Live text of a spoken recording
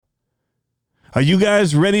Are you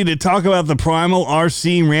guys ready to talk about the Primal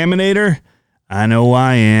RC Raminator? I know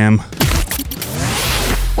I am.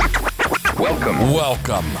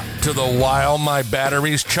 Welcome to the While My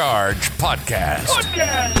Batteries Charge podcast.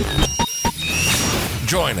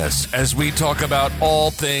 Join us as we talk about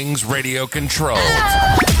all things radio controlled.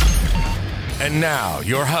 And now,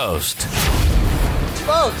 your host,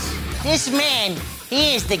 Folks, this man,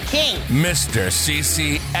 he is the king. Mr.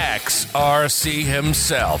 CCXRC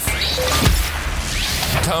himself,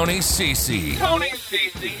 Tony CC.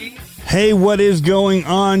 Hey, what is going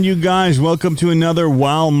on, you guys? Welcome to another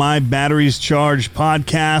While My Batteries Charge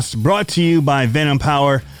podcast brought to you by Venom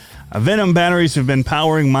Power. Venom batteries have been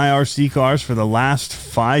powering my RC cars for the last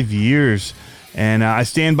 5 years, and I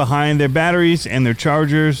stand behind their batteries and their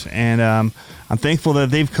chargers, and I'm thankful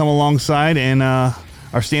that they've come alongside and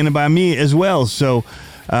are standing by me as well. So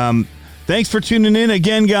thanks for tuning in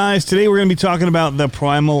again, guys. Today we're going to be talking about the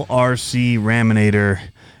Primal RC Raminator,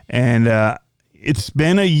 and it's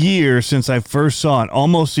been a year since I first saw it,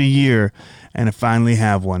 almost a year, and I finally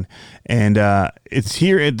have one. And it's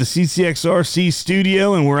here at the CCXRC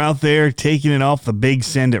studio, and we're out there taking it off the big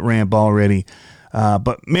send-it ramp already.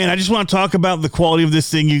 But, man, I just want to talk about the quality of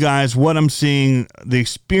this thing, you guys, what I'm seeing, the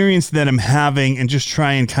experience that I'm having, and just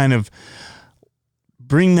try and kind of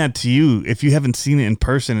bring that to you. If you haven't seen it in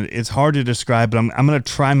person, it's hard to describe, but I'm going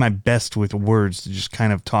to try my best with words to just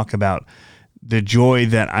kind of talk about the joy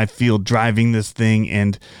that I feel driving this thing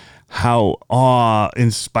and how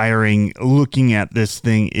awe-inspiring looking at this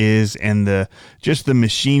thing is, and the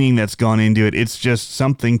machining that's gone into it. It's just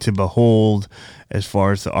something to behold as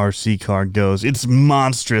far as the RC car goes. It's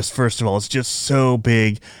monstrous, first of all. It's just so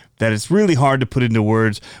big that it's really hard to put into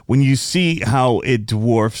words. When you see how it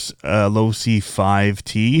dwarfs a Losi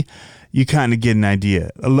 5T, you kind of get an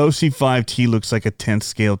idea. A Losi 5T looks like a 10th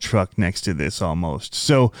scale truck next to this almost.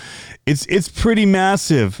 So it's pretty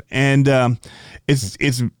massive, and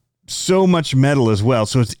it's so much metal as well.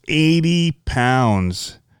 So it's 80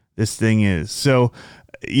 pounds, this thing is. So,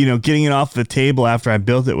 you know, getting it off the table after I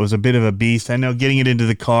built it was a bit of a beast. I know getting it into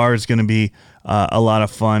the car is going to be a lot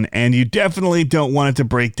of fun, and you definitely don't want it to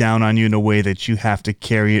break down on you in a way that you have to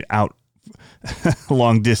carry it out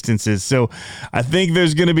long distances. So I think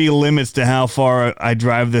there's going to be limits to how far I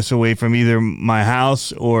drive this away from either my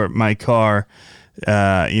house or my car.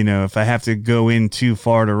 You know, if I have to go in too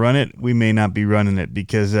far to run it, we may not be running it,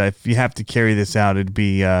 because if you have to carry this out, it'd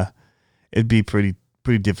be pretty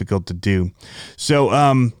difficult to do.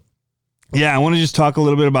 So, yeah, I want to just talk a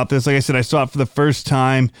little bit about this. Like I said, I saw it for the first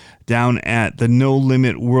time down at the No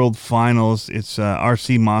Limit World Finals. It's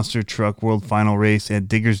RC Monster Truck World Final Race at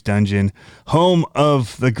Digger's Dungeon, home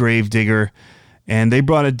of the Grave Digger, and they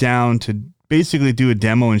brought it down to basically do a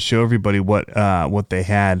demo and show everybody what they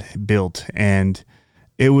had built, and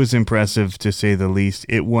it was impressive to say the least.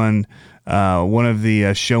 It won one of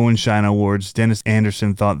the Show and Shine Awards. Dennis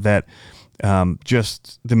Anderson thought that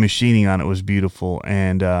just the machining on it was beautiful,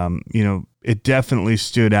 and you know, it definitely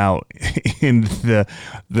stood out in the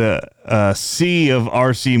sea of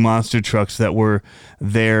RC monster trucks that were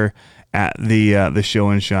there at the Show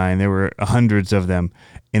and Shine. There were hundreds of them,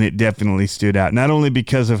 and it definitely stood out, not only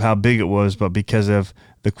because of how big it was, but because of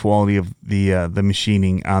the quality of the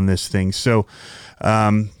machining on this thing. So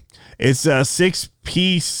it's a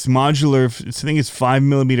 6-piece modular, I think it's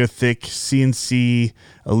 5mm thick CNC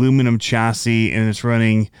aluminum chassis, and it's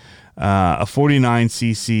running a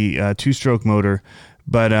 49cc two-stroke motor,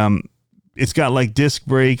 but it's got like disc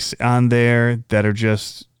brakes on there that are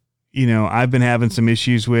just, you know, I've been having some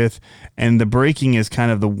issues with, and the braking is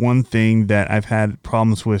kind of the one thing that I've had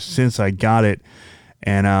problems with since I got it.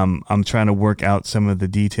 And I'm trying to work out some of the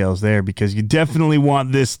details there, because you definitely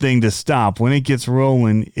want this thing to stop. When it gets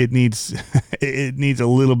rolling, it needs a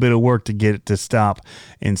little bit of work to get it to stop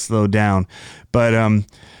and slow down. But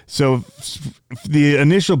so the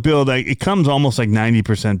initial build, it comes almost like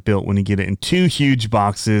 90% built when you get it in 2 huge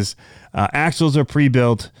boxes. Axles are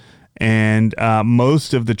pre-built, and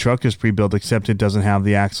most of the truck is pre-built, except it doesn't have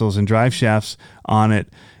the axles and drive shafts on it,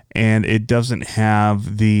 and it doesn't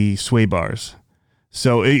have the sway bars.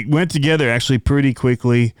 So it went together actually pretty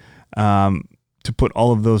quickly to put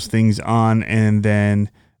all of those things on and then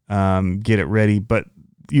get it ready. But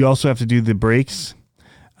you also have to do the brakes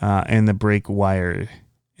and the brake wire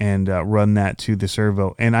and run that to the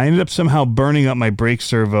servo. And I ended up somehow burning up my brake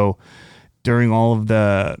servo during all of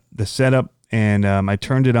the setup, and I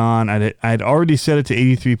turned it on. I'd already set it to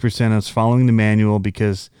 83%. I was following the manual,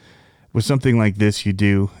 because with something like this you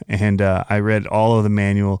do, and I read all of the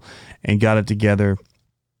manual and got it together.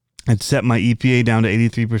 I'd set my EPA down to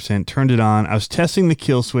 83%, turned it on. I was testing the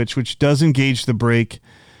kill switch, which does engage the brake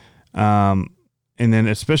and then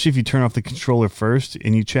especially if you turn off the controller first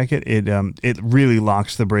and you check it, it really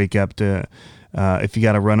locks the brake up to, if you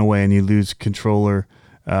got to run away and you lose controller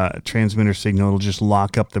transmitter signal, it'll just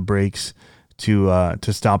lock up the brakes to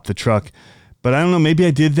stop the truck. But I don't know, maybe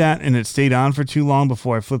I did that and it stayed on for too long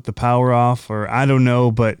before I flipped the power off, or I don't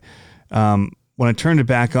know. But when I turned it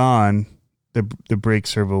back on, the brake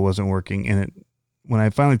servo wasn't working, and when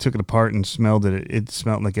I finally took it apart and smelled it, it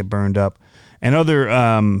smelled like it burned up. And other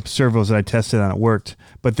servos that I tested on it worked,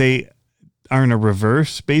 but they are in a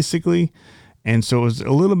reverse basically, and so it was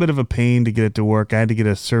a little bit of a pain to get it to work. I had to get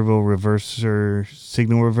a servo reverser,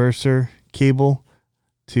 signal reverser cable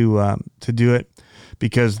to do it,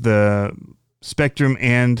 because the Spectrum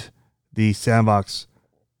and the Savox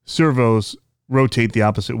servos rotate the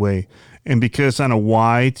opposite way, and because on a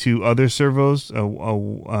Y to other servos,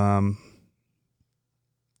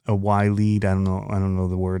 a Y lead, I don't know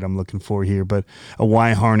the word I'm looking for here, but a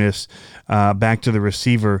Y harness back to the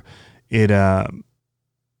receiver, I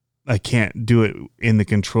can't do it in the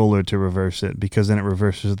controller to reverse it, because then it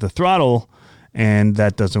reverses the throttle, and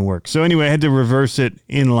that doesn't work. So anyway, I had to reverse it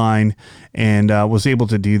in line, and was able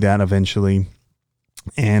to do that eventually,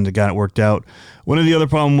 and got it worked out. One of the other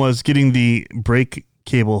problem was getting the brake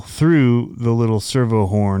cable through the little servo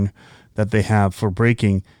horn that they have for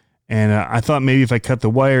braking. And I thought maybe if I cut the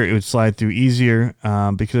wire, it would slide through easier,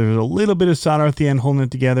 because there was a little bit of solder at the end holding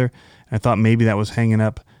it together. I thought maybe that was hanging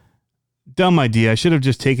up. Dumb idea. I should have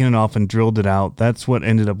just taken it off and drilled it out. That's what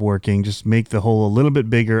ended up working. Just make the hole a little bit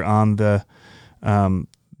bigger on the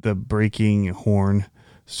braking horn,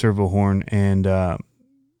 servo horn, and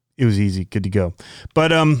it was easy. Good to go.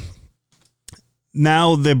 But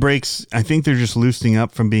now the brakes, I think they're just loosening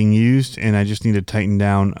up from being used, and I just need to tighten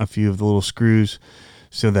down a few of the little screws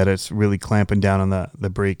so that it's really clamping down on the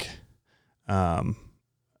brake.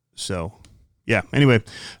 So, yeah, anyway,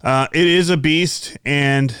 it is a beast,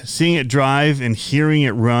 and seeing it drive and hearing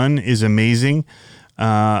it run is amazing.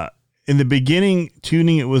 In the beginning,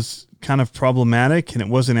 tuning it was kind of problematic, and it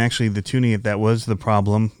wasn't actually the tuning that was the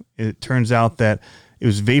problem. It turns out that it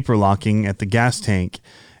was vapor locking at the gas tank,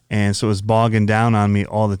 and so it was bogging down on me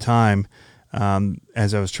all the time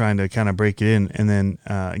as I was trying to kind of break it in. And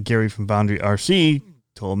then Gary from Boundary RC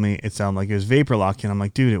told me it sounded like it was vapor locking. I'm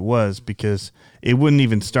like, dude, it was, because it wouldn't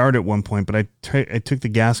even start at one point, but I took the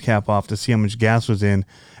gas cap off to see how much gas was in,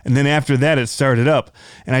 and then after that it started up,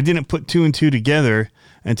 and I didn't put two and two together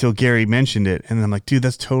until Gary mentioned it, and I'm like, dude,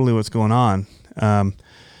 that's totally what's going on.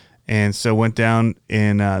 And so went down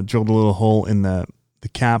and drilled a little hole in the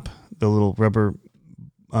cap, the little rubber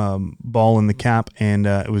ball in the cap, and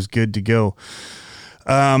it was good to go.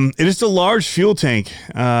 It is a large fuel tank.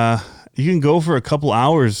 You can go for a couple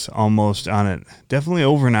hours almost on it. Definitely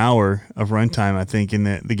over an hour of runtime, I think, in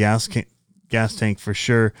the gas tank for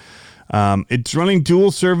sure. It's running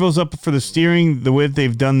dual servos up for the steering. The way that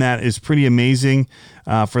they've done that is pretty amazing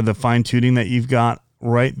for the fine tuning that you've got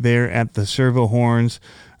right there at the servo horns.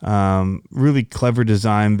 Really clever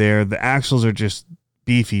design there. The axles are just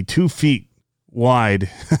beefy, 2 feet wide,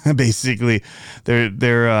 basically.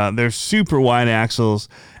 They're super wide axles.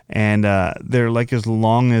 And they're like as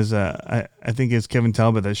long as, I think it's Kevin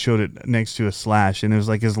Talbot that showed it next to a Slash. And it was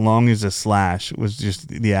like as long as a Slash was just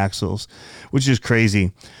the axles, which is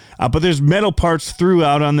crazy. But there's metal parts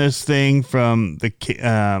throughout on this thing, from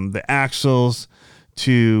the axles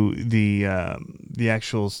to the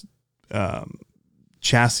actual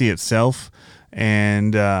chassis itself.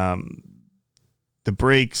 And the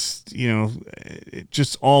brakes,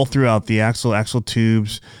 just all throughout the axle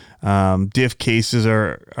tubes. Diff cases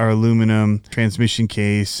are aluminum, transmission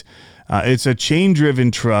case. It's a chain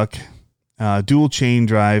driven truck, dual chain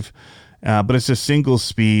drive, but it's a single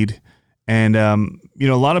speed. And,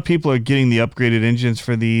 a lot of people are getting the upgraded engines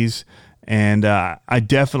for these, and I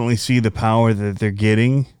definitely see the power that they're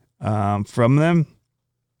getting from them.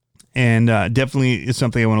 And definitely is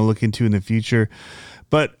something I want to look into in the future.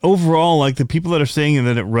 But overall, like the people that are saying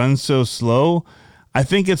that it runs so slow, I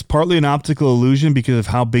think it's partly an optical illusion because of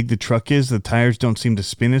how big the truck is. The tires don't seem to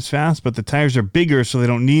spin as fast, but the tires are bigger, so they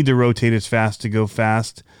don't need to rotate as fast to go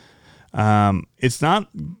fast. It's not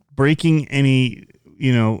breaking any,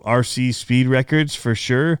 RC speed records for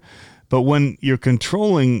sure, but when you're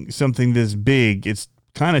controlling something this big, it's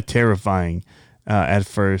kind of terrifying at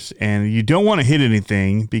first, and you don't want to hit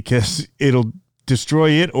anything because it'll destroy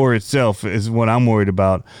it or itself is what I'm worried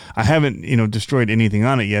about. I haven't, destroyed anything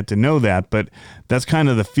on it yet to know that, but that's kind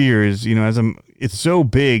of the fear is, it's so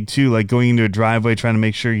big too, like going into a driveway, trying to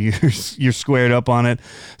make sure you're squared up on it,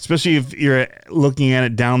 especially if you're looking at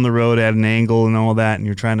it down the road at an angle and all that, and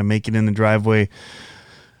you're trying to make it in the driveway.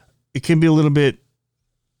 It can be a little bit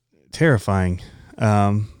terrifying.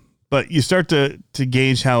 But you start to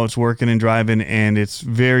gauge how it's working and driving, and it's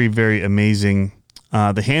very, very amazing.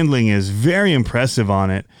 The handling is very impressive on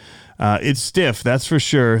it. It's stiff, that's for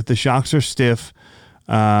sure. The shocks are stiff,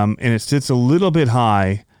 and it sits a little bit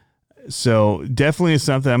high. So definitely is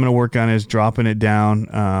something I'm going to work on, is dropping it down.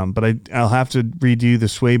 But I'll have to redo the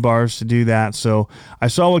sway bars to do that. So I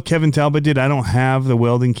saw what Kevin Talbot did. I don't have the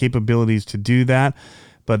welding capabilities to do that,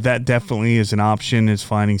 but that definitely is an option, is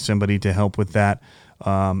finding somebody to help with that.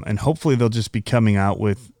 And hopefully they'll just be coming out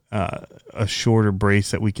with a shorter brace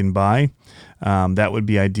that we can buy. That would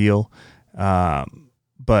be ideal.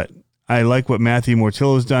 But I like what Matthew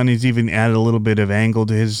Mortillo's done. He's even added a little bit of angle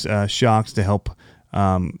to his shocks to help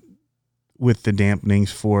with the dampenings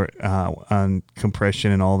for on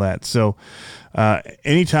compression and all that. So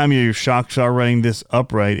anytime your shocks are running this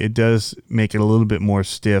upright, it does make it a little bit more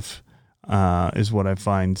stiff, is what I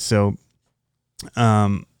find. So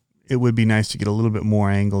it would be nice to get a little bit more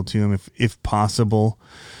angle to them if possible.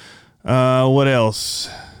 What else?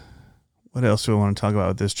 What else do I want to talk about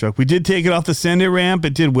with this truck? We did take it off the send it ramp.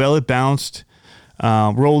 It did well. It bounced,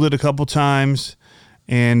 rolled it a couple times,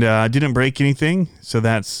 and didn't break anything. So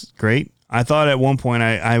that's great. I thought at one point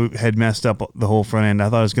I had messed up the whole front end. I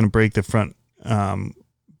thought I was going to break the front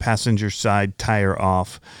passenger side tire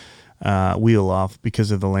off, wheel off,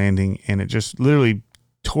 because of the landing, and it just literally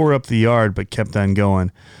tore up the yard but kept on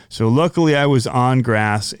going. So luckily I was on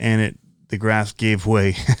grass, and the grass gave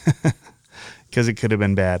way because it could have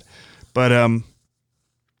been bad. But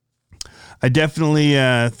I definitely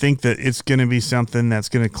think that it's going to be something that's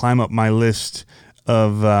going to climb up my list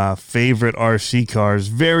of favorite RC cars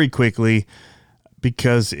very quickly,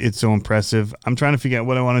 because it's so impressive. I'm trying to figure out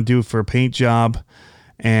what I want to do for a paint job,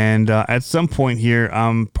 and at some point here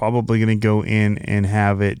I'm probably going to go in and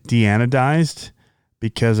have it deanodized,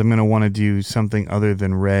 because I'm going to want to do something other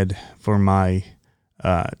than red for my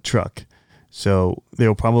truck. So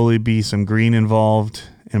there'll probably be some green involved,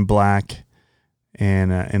 and black,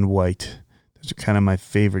 and white. Those are kind of my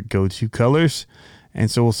favorite go-to colors. And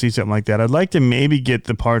so we'll see something like that. I'd like to maybe get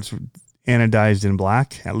the parts anodized in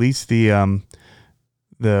black, at least the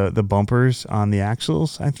bumpers on the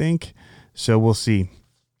axles, I think. So we'll see.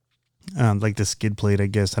 Like the skid plate, I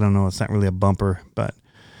guess. I don't know. It's not really a bumper, but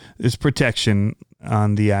there's protection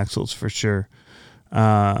on the axles for sure.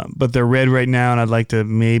 But they're red right now, and I'd like to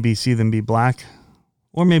maybe see them be black,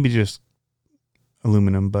 or maybe just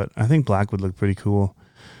aluminum, but I think black would look pretty cool.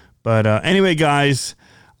 But anyway, guys,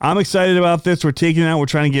 I'm excited about this. We're taking it out. We're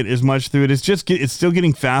trying to get as much through it. It's still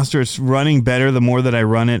getting faster. It's running better the more that I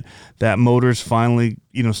run it. That motor's finally,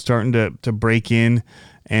 starting to break in.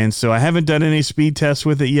 And so I haven't done any speed tests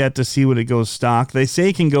with it yet to see what it goes stock. They say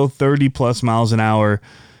it can go 30 plus miles an hour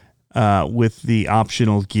with the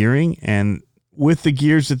optional gearing. And with the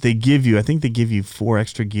gears that they give you, I think they give you 4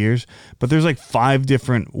 extra gears, but there's like 5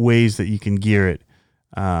 different ways that you can gear it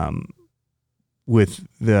with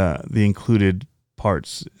the included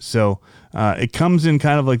parts. So it comes in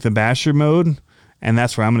kind of like the basher mode, and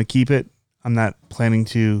that's where I'm going to keep it. I'm not planning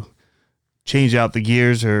to change out the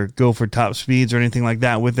gears or go for top speeds or anything like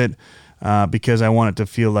that with it, because I want it to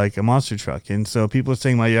feel like a monster truck. And so people are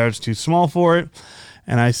saying my yard's too small for it,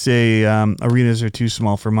 and I say arenas are too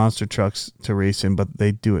small for monster trucks to race in, but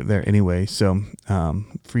they do it there anyway. So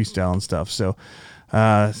freestyle and stuff. So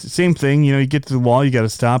same thing, you get to the wall, you got to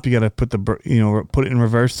stop, you got to put put it in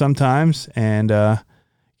reverse sometimes, and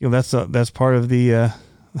that's part of the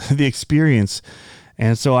the experience.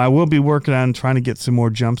 And so I will be working on trying to get some more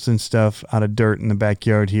jumps and stuff out of dirt in the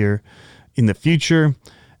backyard here in the future,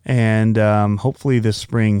 and hopefully this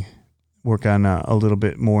spring work on a little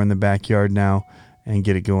bit more in the backyard now and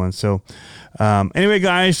get it going. So anyway,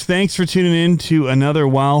 guys, thanks for tuning in to another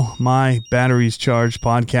While My Batteries Charge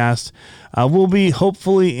podcast. We'll be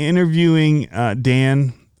hopefully interviewing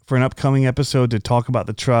Dan for an upcoming episode to talk about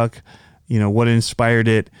the truck, what inspired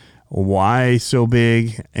it, why so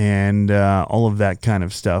big, and all of that kind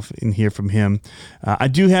of stuff, and hear from him. I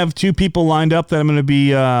do have 2 people lined up that I'm going to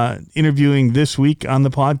be interviewing this week on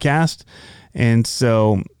the podcast. And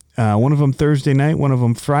so one of them Thursday night, one of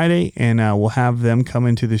them Friday, and we'll have them come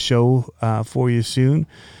into the show for you soon.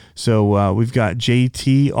 So we've got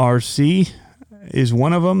JTRC is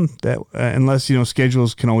one of them, that unless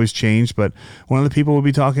schedules can always change, but one of the people we'll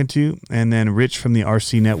be talking to, and then Rich from the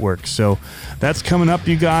RC Network. So that's coming up,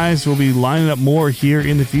 you guys. We'll be lining up more here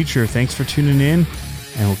in the future. Thanks for tuning in,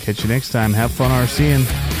 and we'll catch you next time. Have fun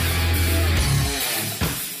RCing.